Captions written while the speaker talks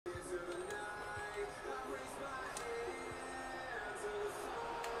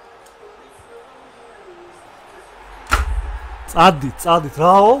წადით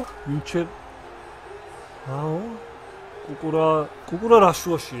რაო ვინჩერ რაო კუკურა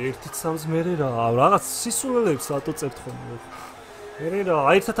რაშუაში 1-3 მერე რა რაღაც სისულელებს რატო წერთ ხოლმე მერე რა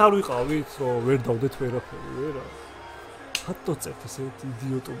აერთად არ ვიყავით რომ ვერ დავდეთ ვერაფერი ვერა რატო წერთ ესე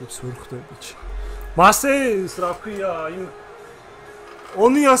იდიოტობებს ვერ ხვდებით მასე რა ქვია იმ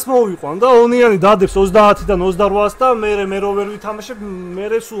ონიანს მოვიყვან და ონიანი დადებს 30-დან 28-ს და მე რო ვერ ვითამაშებ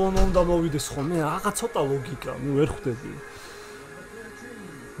მე სულ უნდა მოვიდეს ხოლმე რაღაც ცოტა ლოგიკა ნუ ვერ ხვდები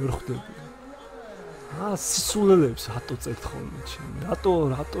სისულელებს რატო წერთ ხოლმე ჩემი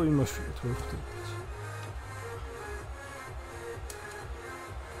რატო იმაშვიდეთ ვერ ხვდები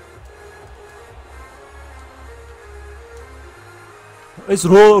ეს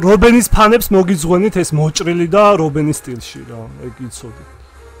რობენის ფანებს მოგიძღვენით ეს მოჭრილი და რობენის სტილში რა ეგ იცოდეთ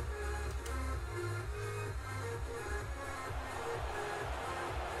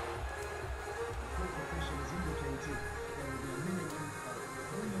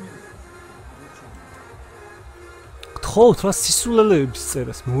გთხოვთ რა სისულელების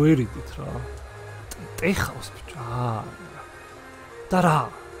წერას მოერიდით რა ტეხავს ბიჭო და რა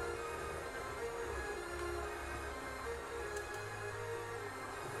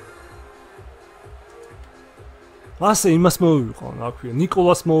ასე იმას მოვიყვან, რა ქვია,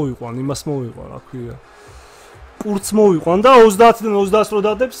 ნიკოლას მოვიყვან, იმას მოვიყვან, რა ქვია. კურც მოვიყვან და 30-დან 28-ს რო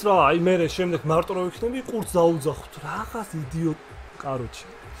დადებს რა, აი მე შემდეგ მარტო რო ვიქნები, კურც დაუძახოთ. რაღაც იდიოტ, კაროჩე.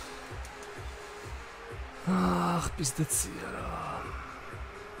 პიზდეცია რა.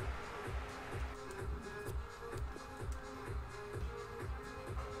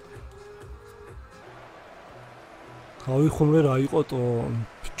 გავიხუმრე რა იყო ტო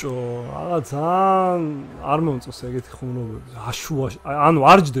ბიჭო რა ძალიან არ მომწონს ეგეთი ხუმრობები აშუაში ანუ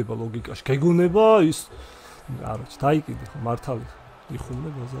არ ჯდება ლოგიკაში გეგონება ის კაროჩ დაიკიდე ხო მართალი იხუმრე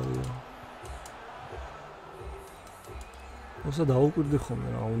ბაზარია ოსა დაუკვირდი ხოლმე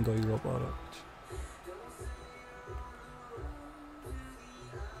რა უნდა ილაპარაკო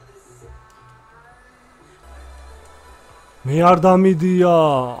მე არ დამიდია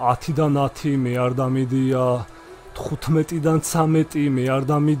 10-დან 10 მე არ დამიდია 15-დან 13 მე არ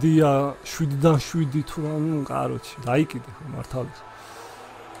დამიდია 7-დან 7 თუ რა ნუ კაროჩი დაიკიდე ხო მართალი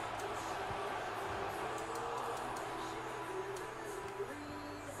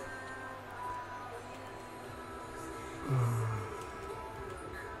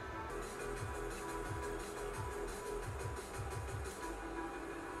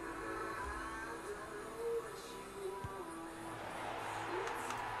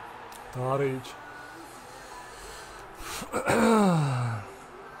დარეჯ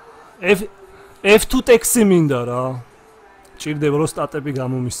F2 ტექსი მინდა რა. ჭირდება რომ სტატები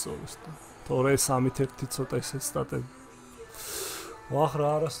გამომისწოროს და თორე 3-1 ცოტა ესეც სტატები. ვახ რა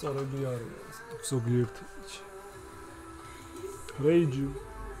არასწორები არის ზოგიერთი. რეიჯი.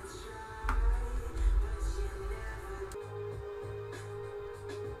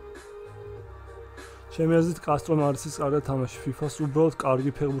 ჩემი აზრით კასტრომ არის ის კარგი თამაში FIFA-ს უბრალოდ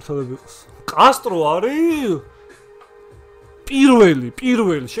კარგი ფეხბურთელები იყოს. კასტრო არის? პირველი,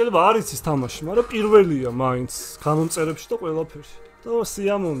 შეიძლება არის ის თამაში, მაგრამ პირველია მაინც გამომწერებში და ყველაფერში. და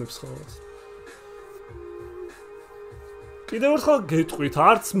სიამოვნებს ხოლმე. კიდევ ერთხელ გეტყვით,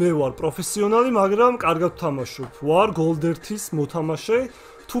 არც მე ვარ პროფესიონალი, მაგრამ კარგად ვთამაშობ. ვარ Gold1-ის მოთამაშე,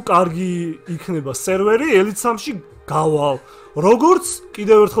 თუ კარგი იქნება სერვერი, Elite3-ში გავალ. როგორც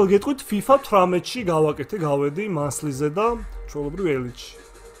კიდევ ერთხელ გეტყვით, FIFA 18-ში გავაკეთე, გავედი Manslize და ჩვეულებრივ Elite-ში.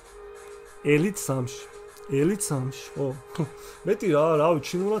 Elite3-ში. Elite3-ში, ხო. მეტი რა ვიცი,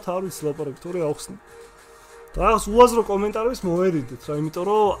 ჩინურად არ ვიცი ლაპარაკი, თორე ახსნე. რაღაც უაზრო კომენტარებს მოერიდეთ რა, იმიტომ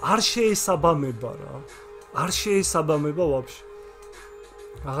რომ არ შეესაბამება რა. არ შეესაბამება ვაფშე.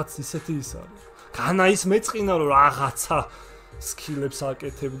 რაღაც ისეთი ის არის. განა ის მეწყინა რომ რაღაცა სკილებს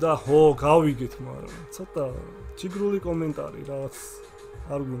აკეთებ და ხო, გავიგეთ, მაგრამ ცოტა ჯიგრული კომენტარი რაღაც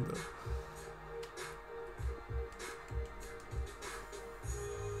არ გვინდა.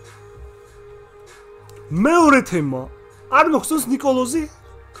 მეორე თემა. არ მოგხსოვს ნიკოლოზი?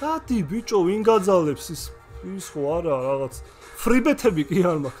 გადი ბიჭო, ვინ გაძალებს ის ხო არა რაღაც ფრიბეთები კი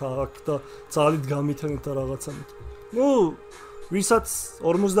არ მაქვს აქ და ძალით გამითენეთ და რაღაცამით. ნუ ვისაც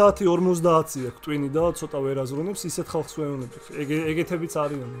 50-50 აქვს ტვინი და ცოტა ვერ აზროვნებს, ისეთ ხალხს ვეუბნები. ეგეთებიც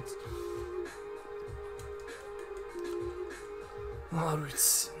არიან. არ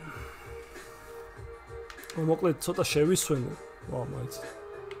ვიცი. მოკლედ ცოტა შევისვენე. ვა, მაიც.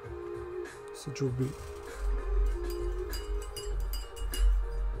 სჯობი.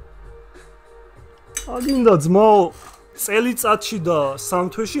 აგინდა ძმაო წელიწადში და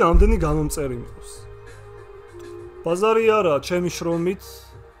 3 თვეში ამდენი გამომწერი მიყავს. ბაზარი არა, ჩემი შრომით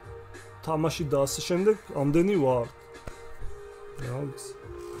თამაში და ასე შემდეგ ამდენი ვარ. Რაღაც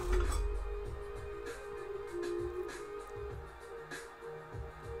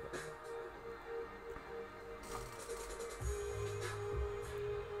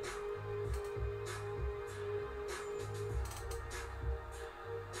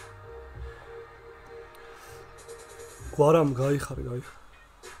გვარამ გაიხარე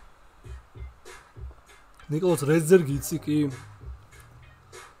ნიკოლოზ რეძერ გიცი კი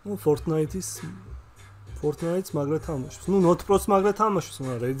ნუ Fortnite-ის მაგრა თამაშობს ნუ Not Pro-ს მაგრა თამაშობს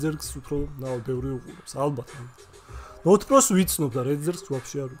მაგრამ რეძერს უფრო ნაო ბევრი უყურებს ალბათ Not Pro-ს ვიცნობ და რეძერს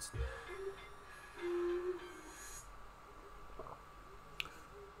ვაფშე არ ვიცნობ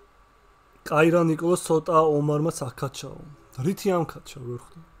კაირა ნიკოლოზ ცოტა ომარმა საკაჩაო რითი ამკაჩა ვერ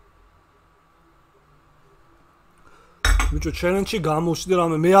ხვდი ბიჭო ჩელენჯი გამოვშდი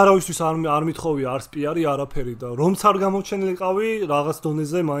რამე მე არავისთვის არ მithოვია არც პიარი არაფერი და რომც არ გამოვჩენილიყავი რაღაც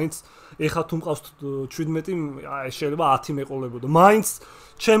დონეზე მაინც ეხა თუ მყავს 17 შეიძლება 10 მეყოლებოდა მაინც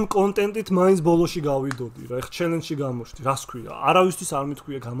ჩემ კონტენტით მაინც ბოლოში გავიდოდი რა ეხა ჩელენჯი გამოვშდი რას ქვია არავისთვის არ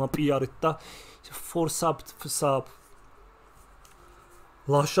მithქვია გამაპიარეთ და force-up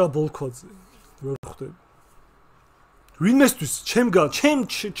ლაშა ბოლქოძე ვერ ხვდები ვინმესთვის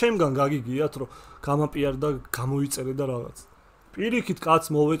ჩემგან გაგიგიათ რომ გამაპიარ და გამოიწერე და რაღაც. პირიქით კაც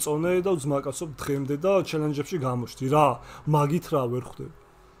მოვეწონე და უძმაკაცობ დღემდე და ჩელენჯებში გამოშდი რა, მაგით რა ვერ ხვდები.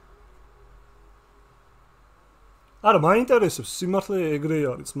 არა, მაინტერესებს სიმართლე ეგრე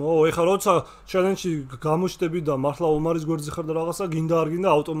არის. ეხლა როცა ჩელენჯში გამოშდები და მართლა ომარის გვერდზე ხარ და რაღაცა გინდა არ გინდა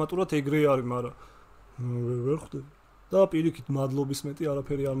ავტომატურად ეგრე არის, მაგრამ ვერ ხვდები. და პირიქით მადლობის მეტი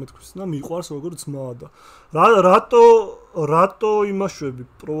არაფერი არ მეთქვის და მიყვარს როგორ ძმა და რატო იმაშვები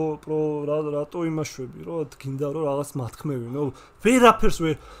რატო იმაშვები რომ გინდა რომ რაღაც მათქმევი ნო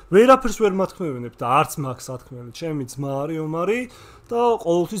ვერაფერს ვერ მათქმევინებ და არც მაქვს სათქმელი ჩემი ძმა არის ომარი და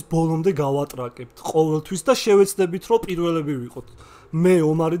ყოველთვის ბოლომდე გავატრაკებთ ყოველთვის და შევეცდებით რომ პირველები ვიყოთ მე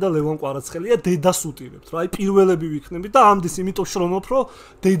ომარი და ლევან კვარაცხელია დედას უტირებთ რა აი პირველები ვიქნებით და ამდენს იმიტომ შრომობ რომ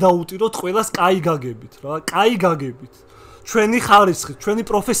დედა უტიროთ ყველას კაი გაგებით რა კაი გაგებით ჩვენი ხარისხით ჩვენი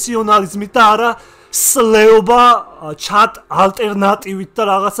პროფესიონალიზმით და არა სლეობა ჩატ ალტერნატივით და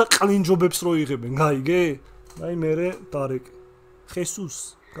რაღაცა ყლინჯობებს რო იღებენ გაიგე აი მერე დარეკ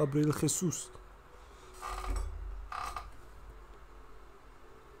ხესუს გაბრიელ ხესუს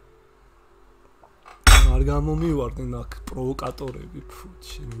არ გამომივარდნენ აქ პროვოკატორები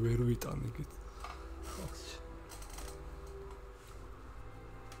ფუჩი ვერ ვიტანიგეთ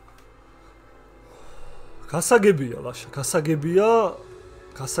გასაგებია ლაშა გასაგებია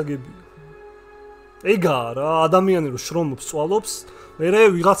ეგაა რა ადამიანი რო შრომობს წვალობს მერე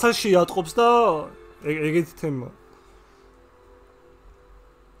ვიღაცა შეატყობს და ეგეთი თემა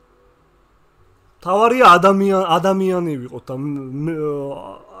თავარია ადამიანი ვიყოთ და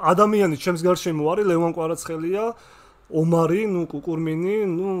ადამიანი ჩემს გარშემო არის ლევან კვარაცხელია ომარი ნუ კუკურმინი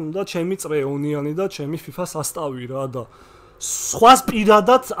ნუ და ჩემი წრეონიანი და ჩემი FIFA სასტავი რა და სხვას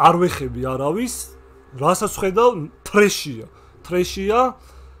პირადად არ ვეხები არავის რასაც ხედავ ტრეშია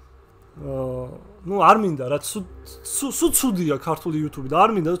ნუ არ მინდა რა ცუდია ქართული YouTube და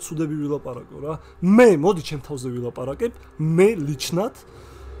არ მინდა ცუდები ვილაპარაკო რა მე მოდი ჩემ თავზე ვილაპარაკებ მე ლიჩნად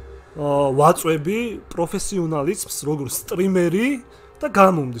ვაწვევი პროფესიონალიზმს როგორც სტრიმერი და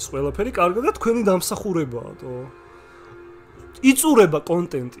გამომდის ყველაფერი კარგად და თქვენი დამსახურებაა თო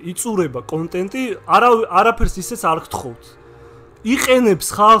იწურება კონტენტი არაფერს ისეც არ გთხოვთ იყენებს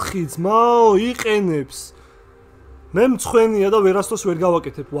ხალხი ძმაო იყენებს მე მცხვენია და ვერასდროს ვერ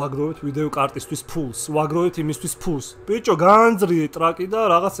გავაკეთებ ვაგროვეთ ვიდეო კარტისთვის ფულს ვაგროვეთ იმისთვის ფულს ბიჭო განძრიე ტრაკი და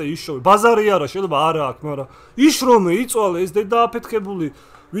რაღაცა იშოვე ბაზარი არა შეიძლება არა აქვს მაგრამ იშრომე იწვალე ეს დედა აფეთქებული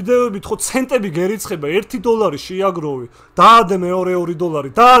ვიდეოებით ხო ცენტები გერიცხება $1 შეაგროვე დაადე მეორე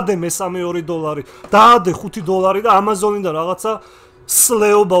 $2 დაადე მესამე $2 დაადე $5 და ამაზონიდან რაღაცა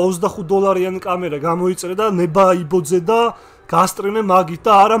სლეობა $25-იანი კამერა გამოიწერე და ნება იბოძე და გასტრიმე მაგით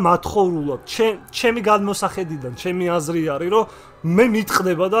და არა მათხოვრულად ჩემი გადმოსახედიდან ჩემი აზრი არის რომ მე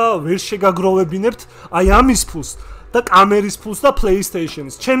მიტყდება და ვერ შეგაგროვებინებთ აი ამის ფულს და კამერის ფულს და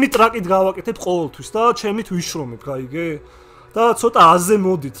PlayStation-ის ჩემი ტრაკით გავაკეთებ ყოველთვის და ჩემით ვიშრომებ გაიგე და ცოტა აზე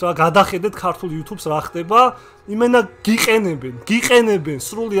მოდით რა გადახედეთ ქართულ YouTube-ს რა ხდება იმენა გიყენებენ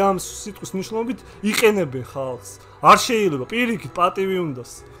სრული ამ სიტყვის ნიშნობით იყენებენ ხალხს არ შეიძლება პირიქით პატივი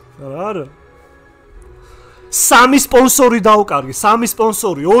უნდას არა სამი სპონსორი დავკარგე სამი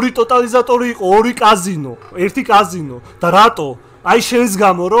სპონსორი ორი ტოტალიზატორი იყო ორი კაზინო ერთი კაზინო და რატო აი შენს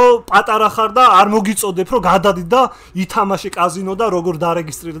გამო რომ პატარა ხარ და არ მოგიწოდებ რომ გადადი და ითამაშე კაზინო და როგორ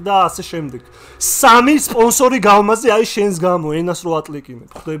დარეგისტრირე და ასე შემდეგ სამი სპონსორი გავმაზე აი შენს გამო ენას რო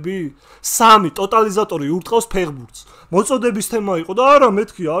ატლიკინებ ხვდები სამი ტოტალიზატორი ურტყავს ფეხბურთს მოწოდების თემა იყო და არა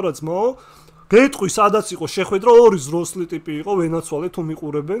მეთქი არა ძმაო გეტყვი სადაც იყო შეხვედრა ორი ზროსლი ტიპი იყო ვენაცვალე თუ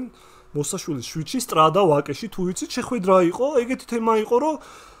მიყურებენ მოსაშვილის შვიჩი სტრადა ვაკეში თუ ვიცით შეხვედრა იყო ეგეთი თემა იყო რომ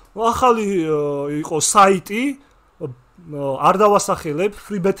ახალი იყო საიტი არ დავასახელებ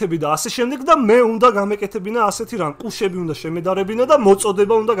ფრიბეთები და ასე შემდეგ და მე უნდა გამეკეთებინა ასეთი რამ კუშები უნდა შემედარებინა და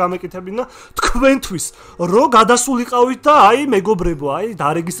მოწოდება უნდა გამეკეთებინა თქვენთვის რომ გადასულიყავით და აი მეგობრებო აი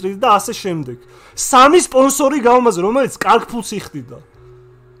დარეგისტრირდით და ასე შემდეგ სამი სპონსორი გავმაზე რომელიც კარგ ფულს იხდიდა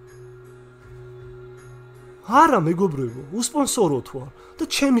არა მეგობრებო უსპონსოროთ ვარ და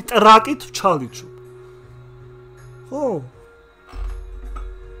ჩემი ტრაკით ვჩალიჩო ხო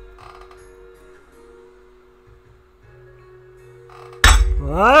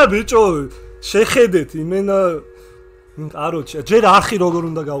ბიჭო შეხედეთ იმენა კაროჩა ჯერ არხი როგორ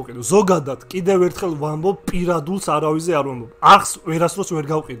უნდა გავყიდო ზოგადად კიდევ ერთხელ ვამბობ პირადულს არავიზე არ ვამბობ არხს ვერასდროს ვერ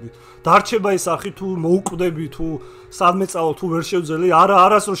გავყიდი დარჩება ეს არხი თუ მოუკვდები თუ სადმე წავალ თუ ვერ შევძელი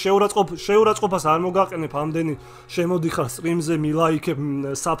არასდროს შეურაცხყოფას არ მოგაყენებ ამდენი შემოდიხარ სტრიმზე მილაიქებ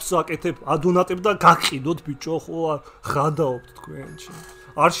საბსს აკეთებ ადუნატებ და გაგყიდოთ ბიჭო ხო ღადაობთ თქვენში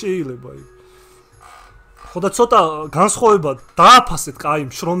არ შეიძლება იქ ხოდა ცოტა განსხვავება დააფასეთ კაი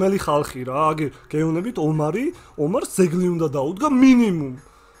მშრომელი ხალხი რა აგერ გეუნებით ომარს ძეგლი უნდა დაუდგა მინიმუმ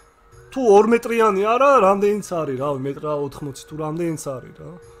თუ 2 მეტრიანი არა რამდენიც არის რა მეტრა 80 თუ რამდენიც არის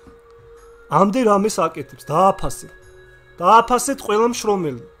რა ამდე რამეს აკეთებს დააფასეთ ყველა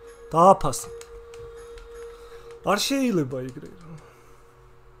მშრომელი დააფასეთ არ შეიძლება ეგრე რა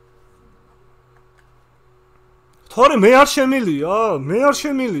თორე მე არ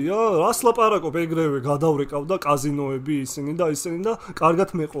შემილია რას ლაპარაკობ ეგრევე გადავრეკავ და კაზინოები ისინი და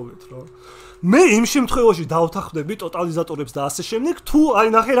კარგად მეყოლეთ რა მე იმ შემთხვევაში დავთანხმდები ტოტალიზატორებს და ასე შემდეგ თუ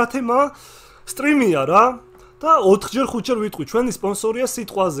აი ნახე რა თემაა სტრიმია რა და 4-ჯერ 5-ჯერ ვიტყვი ჩვენი სპონსორია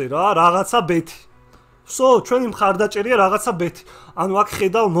სიტყვაზე რა რაღაცა ბეთი ჩვენი მხარდაჭერია რაღაცა ბეთი ანუ აქ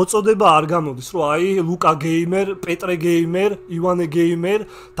ხედავ მოწოდება არ გამოდის რომ აი ლუკა გეიმერ პეტრე გეიმერ ივანე გეიმერ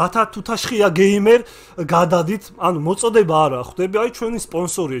დათა თუთაშხია გეიმერ გადადით ანუ მოწოდება არა ხვდები აი ჩვენი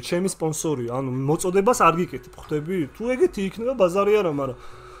სპონსორია ჩემი სპონსორია ანუ მოწოდებას არ გიკეთებ ხვდები თუ ეგეთი იქნება ბაზარი არა მაგრამ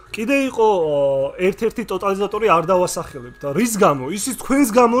კიდე იყო ერთ-ერთი ტოტალიზატორი არ დავასახელებ და რის გამო ისიც თქვენს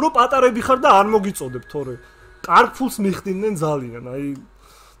გამო რომ პატარები ხარ და არ მოგიწოდებ თორე კარგ ფულს მიხდინდნენ ძალიან აი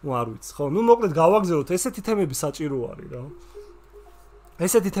ну არ ვიცი ხო ну მოკლედ გავაგზავნოთ ესეთი თემები საჭირო არის რა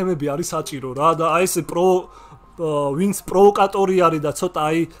ესეთი თემები არის საჭირო რა და აი ეს ვინც პროვოკატორი არის და ცოტა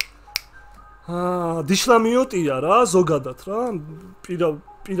აი დიშლამიოტია რა ზოგადად რა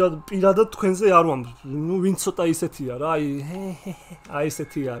პირადად თქვენზე არ ვამბობ ну ვინც ცოტა ისეთია რა აი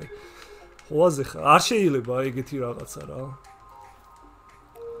ესეთი არის ხოაზე ხარ არ შეიძლება ეგეთი რაღაცა რა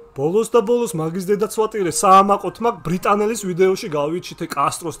ბოლოს მაგის დედაც ვატირე საამაყოთ მაგ ბრიტანელის ვიდეოში გავიჩითე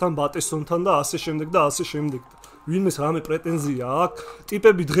კასტროსთან ბატესონთან და ასე შემდეგ ვინმეს რამე პრეტენზია აქვს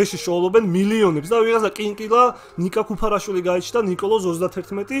ტიპები დღეში შოულობენ მილიონებს და ვიღაცა კინკილა ნიკა ქუფარაშვილი გაიჩნდა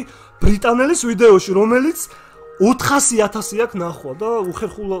NikoLoz31 ბრიტანელის ვიდეოში რომელიც 400,000 აქვს ნახვა და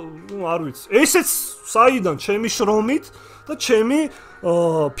უხერხულა არ ვიცი ესეც საიდან ჩემი შრომით და ჩემი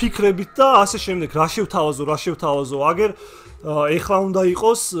ფიქრებით და ასე შემდეგ რა შევთავაზო აგერ ეხლა უნდა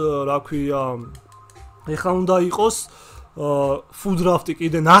იყოს რა ქვია ეხლა უნდა იყოს ფუდრაფტი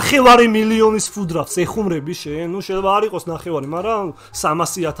კიდე 9 მილიონის ფუდრაფტს ეხუმრები შენ ნუ შეიძლება არ იყოს 9 მაგრამ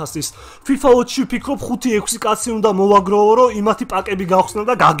 300,000-ის FIFA 20-ში ვფიქრობ 5-6 კაცი უნდა მოვაგროვო რომ იმათი პაკები გავხსნა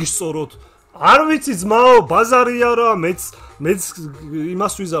და გაგისწოროთ არ ვიცი ძმაო ბაზარია რა მეც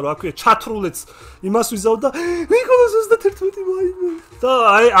იმას ვიზა რა ქვია ჩათრულეც იმას ვიზავ და NikoLoz31 მაინე და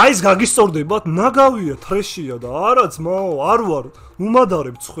აი ეს გაგისწორდებათ ნაგავია ტრეშია და არა ძმაო არ ვარ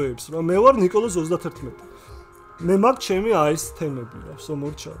უმადარებ ცხეებს რა მე ვარ NikoLoz31 მე მაგ ჩემი აი ეს თემები რა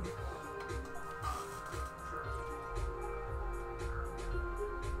სომორჩა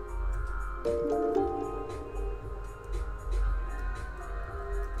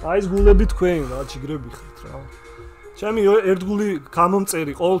აი ეს გულები თქვენ რა ჯიგრები ხართ რა ჩემი ერთგული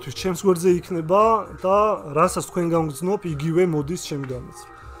გამომწერი ყოველთვის ჩემს გვერდზე იქნება და რასაც თქვენ გამგზნობ იგივე მოდის ჩემგანაც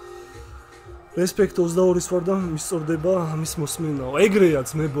რესპექტ 22-ის ვარ და მისწორდება ამის მოსმენაო ეგრეა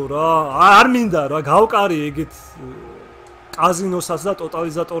ძმებო რა არ მინდა რა გავკარი ეგეთ კაზინოსაც და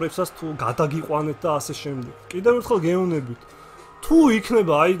ტოტალიზატორებსაც თუ გადაგიყვანეთ და ასე შემდეგ კიდევ ერთხელ გეუნებით თუ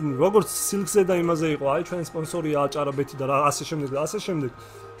იქნება აი როგორც სილკზე და იმაზე იყო აი ჩვენი სპონსორია აჭარა ბეთი და ასე შემდეგ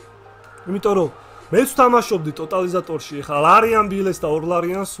იმიტომ რომ მეც თამაშობდი ტოტალიზატორში ხა ლარიან ბილეს და 2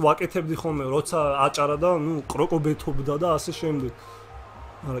 ლარიანს ვაკეთებდი ხოლმე როცა აჭარა და ნუ კროკობეთობდა და ასე შემდეგ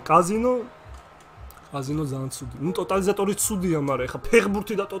მაგრამ კაზინო ძალიან ცუდი ნუ ტოტალიზატორი ცუდია მაგრამ ხა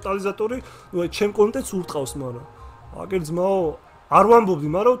ფეხბურთი და ტოტალიზატორი ნუ აი ჩემ კონტენტს ურტყავს მაგრამ აგერ ძმაო არ ვამბობდი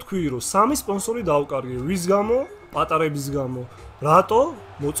მაგრამ ვთქვი რომ სამი სპონსორი დავკარგე ვის გამო პატარების გამო რატო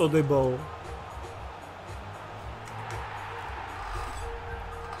მოწოდებაო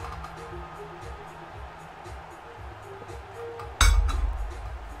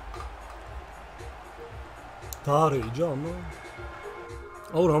დაარეიჯა ამა.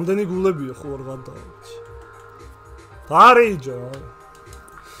 აუ რამდენი გულებია ხო არ გადავა. დაარეიჯა.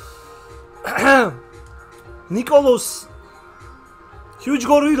 NikoLoz Huge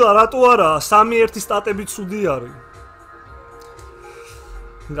gorilla რატო არა 3-1 სტატები ცუდი არის.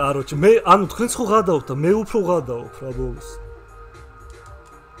 Короче, მე ანუ თქვენც ხო გადავთ და მე უფრო გადავობ რა ბოლოს.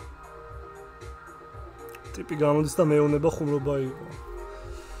 ტიპი გამოდის და მეუნება ხუმრობა იყო.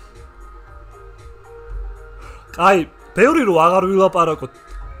 კაი, ბევრი რო აღარ ვილაპარაკოთ.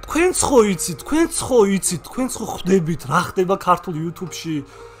 თქვენც ხო იცით, თქვენც ხო ხვდებით რა ხდება ქართულ იუთუბში.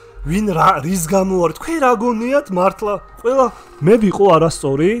 ვინ რის გამო არის? თქვენ რა გონიათ მართლა? ყველა მე ვიყო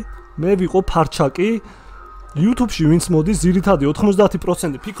არასწორი, მე ვიყო ფარჩაკი. YouTube-ში ვინც მოდის ძირითადი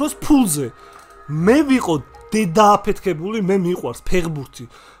 90% ფიქრობს ფულზე. მე ვიყო დედააფეთქებული, მე მიყვარს ფეხბურთი,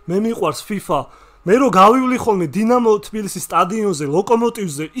 მე მიყვარს FIFA. მე რო გავივლი ხოლმე დინამო თბილისის სტადიონზე,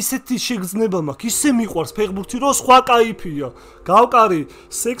 ლოკომოტივზე, ისეთი შეგრძნება მაქვს, ისე მიყვარს ფეხბურთი, რომ სხვა кайფია. გავკარი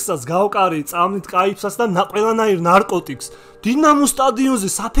სექსსაც, გავკარი წამით кайფსაც და ყველანაირ ნარკოტიკს. დინამო სტადიონზე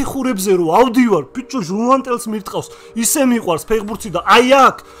საფეხურებზე რო ავდივარ, ბიჭო ჟურნალტელს მირტყავს, ისე მიყვარს ფეხბურთი და აი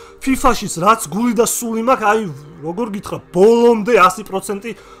აქ FIFA-შიც რაც გული და სული მაქვს, აი როგორ გითხრა, ბოლომდე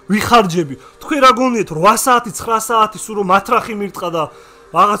 100% ვიხარჯები. თქვენ რა გონიათ 8 საათი, 9 საათი სულ რომ მათრახი მირტყა და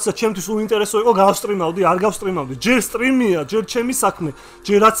რაღაცა ჩემთვის უინტერესო იყო გავსტრიმავდი, არ გავსტრიმავდი. ჯერ სტრიმია, ჯერ ჩემი საქმე,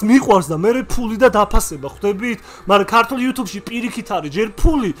 ჯერ რაც მიყვარს და მე ფული და დაფასება, ხვდებით? მაგრამ ქართულ YouTube-ში პირიქით არის, ჯერ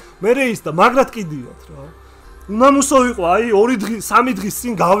ფული, მე ის და მაგრად კიდიათ რა. უნამუსო იყო, აი 2 დღე, 3 დღის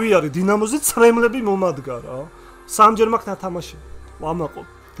წინ გავიარე დინამოზე, ცრემლები მომადგა რა. სამჯერ მაქვს ნათამაში. ვამაყობ.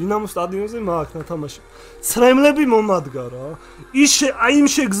 დინამო სტადიონზე მაქვს ნათამაში. ცრემლები მომადგა რა. აი იმ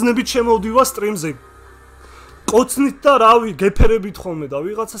შეგრძნებით შემოვდივა სტრიმზე. კოცნით და რავი, გეფერებით ხოლმე და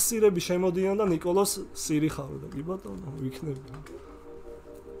ვიღაცა სირები შემოდიან და NikoLoz სირი ხარ და კი ბატონო, ვიქნები.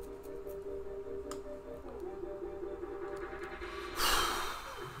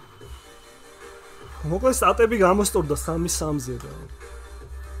 მოკლედ სტატები გამოსტორდა 3-3-ზე რა.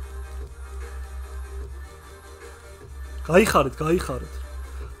 გაიხარეთ.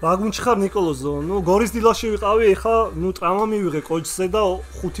 რა გუნჩხარ NikoLoz, ნუ გორის დილაში ვიყავი, ეხა ნუ ტრამა მივიღე კოჯზე და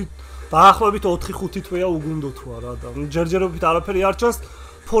 5 დაახლოებით 4-5 თვეა უგუნდოთვა რა და ჯერჯერობით არაფერი არ ჩანს,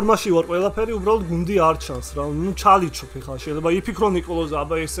 ფორმაში ვარ ყველაფერი, უბრალოდ გუნდი არ ჩანს რა. ნუ ჩალიჩობ ეხლა, შეიძლება იფიქრო NikoLoz,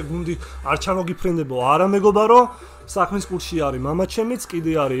 აბა ესე გუნდი არ ჩამოგიფრენდებო. არა მეგობარო, საქმის კურსში არის მამა ჩემიც,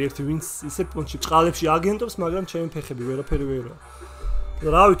 კიდე არის ერთი ვინც ისე პონჩი ჭყალებში აგენტობს, მაგრამ ჩემი ფეხები ვერაფერი ვერა.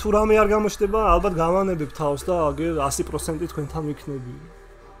 რავი, თუ რამე არ გამოჩნდება, ალბათ გავანებებ თავს და აგერ 100% თქვენთან ვიქნები.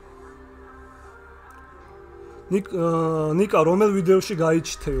 ნიკა რომელ ვიდეოში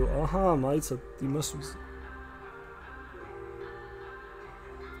გაიჩთეო? აჰა, მაიცა იმას ვიზ.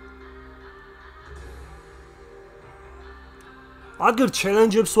 აგერ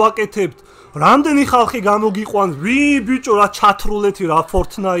ჩელენჯებს ვაკეთებთ. რამდენი ხალხი გამოგიყვანს? ბიჭო რა ჩათრულეთი რა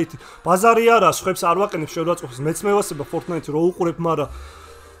Fortnite. ბაზარი არა, სხვებს არ ვაკეთებ შეურაცხყოფს. მეც მევასება Fortnite რო უყურებ, მაგრამ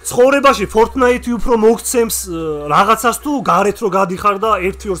ცხოვრებაში Fortnite უფრო მოგცემს რაღაცას თუ გარეთ რო გადიხარ და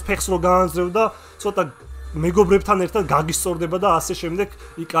 1-2 ფეხს რო გაანძრევ და ცოტა მეგობრებთან ერთად გაგისწორდება და ასე შემდეგ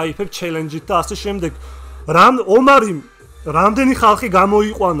იკაიფებ ჩელენჯით და ასე შემდეგ. ომარი რამდენი ხალხი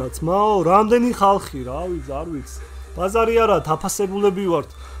გამოიყვანა ძმაო, რამდენი ხალხი, რა ვიცი, არ ვიცი. ბაზარი არა, დაფასებულები ვართ.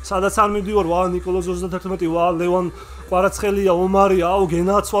 სადაც არ მიდივარ, ვა NikoLoz31, ვა ლევან ყვარაცხელია, ომარია, აუ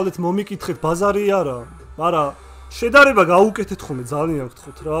გენაცვალეთ, მომიკითხეთ, ბაზარი არა. მაგრამ შედარება გაუკეთეთ ხოლმე, ძალიან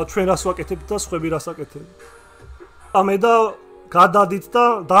გთხოვთ რა, ჩვენ რას ვაკეთებთ და სხვები რას აკეთებენ. ამე და გადადით და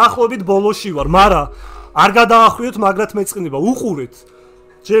დაახლოებით ბოლოში ვარ, მაგრამ არ გადაახვიოთ, მაგრად მეწყინება, უყურეთ.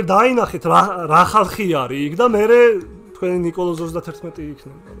 ჯერ დაინახეთ რა ხალხი არის იქ და მე თქვენი NikoLoz31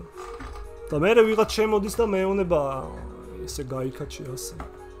 იქნება. და მე ვიღაც შემოდის და მეუნება ესე გაიქაჩი ასე.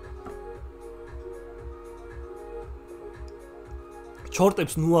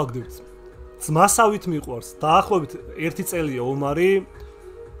 ჩორტებს ნუ აგდებთ. ძმასავით მიყვარს. დაახლოებით 1 წელია ომარი.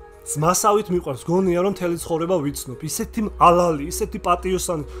 ძმასავით მიყვარს. გონია რომ მთელი ცხოვრება ვიცნობ. ისეთი ალალი, ისეთი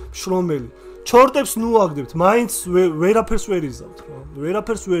პატიოსანი, შრომელი. ჩორტებს ნუ აგდებთ. მაინც ვერაფერს ვერ იზავთ რა.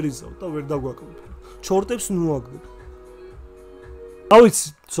 ვერაფერს ვერ იზავთ და ვერ დაგვაკლოთ. ჩორტებს ნუ აგდებთ. ავიცი,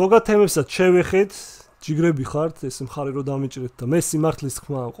 ზოგად თემებსაც შევეხეთ, ჯიგრები ხართ, ეს მხარე რო დამიჭრეთ და მე სიმართლის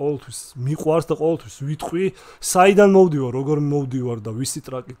თქმა ყოველთვის მიყვარს და ყოველთვის ვიტყვი, საიდან მოვდივარ, როგორ მოვდივარ და ვისი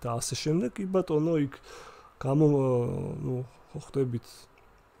ტრაკით და ასე შემდეგ, კი ბატონო, იქ ნუ ხვდებით.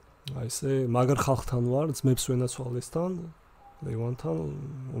 აი ესე მაგარ ხალხთან ვარ, ძმებს ვენაცვალესთან, ლევანთან,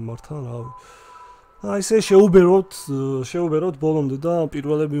 ომართან, რავი. აი ესე შეუბეროთ ბოლომდე და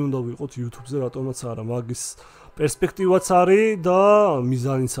პირველები უნდა ვიყოთ YouTube-ზე, რატომაც არა, მაგის პერსპექტივაც არის და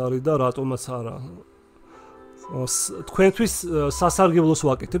მიზანიც არის და რატომაც არა. თქვენთვის სასარგებლოს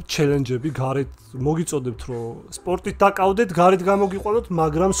ვაკეთებ ჩელენჯები გარეთ მოგიწოდებთ რომ სპორტით დაკავდეთ გარეთ გამოგიყვანოთ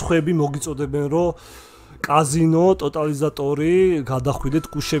მაგრამ სხვები მოგიწოდებენ რომ კაზინო ტოტალიზატორი გადახვიდეთ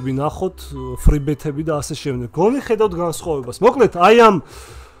კუშები ნახოთ ფრიბეთები და ასე შემდეგ გონი ხედავთ განსხვავებას მოკლედ აი ამ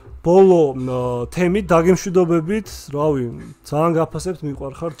ბოლო თემით დაგემშვიდობებით რავი ძალიან გაფასებთ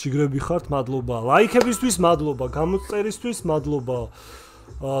მიყვარხართ ჯიგრები ხართ მადლობა ლაიქებისთვის მადლობა გამოწერისთვის მადლობა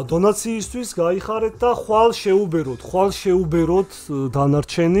დონაციისთვის გაიხარეთ და ხვალ შეუბეროთ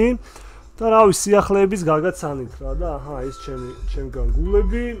დანარჩენი და რავი სიახლეების გაგაცანით რა და აჰა ეს ჩემგან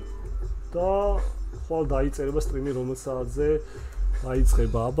გულები და ხვალ დაიწერება სტრიმი რომელ საათზე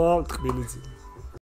დაიწყება აბა ტკბილი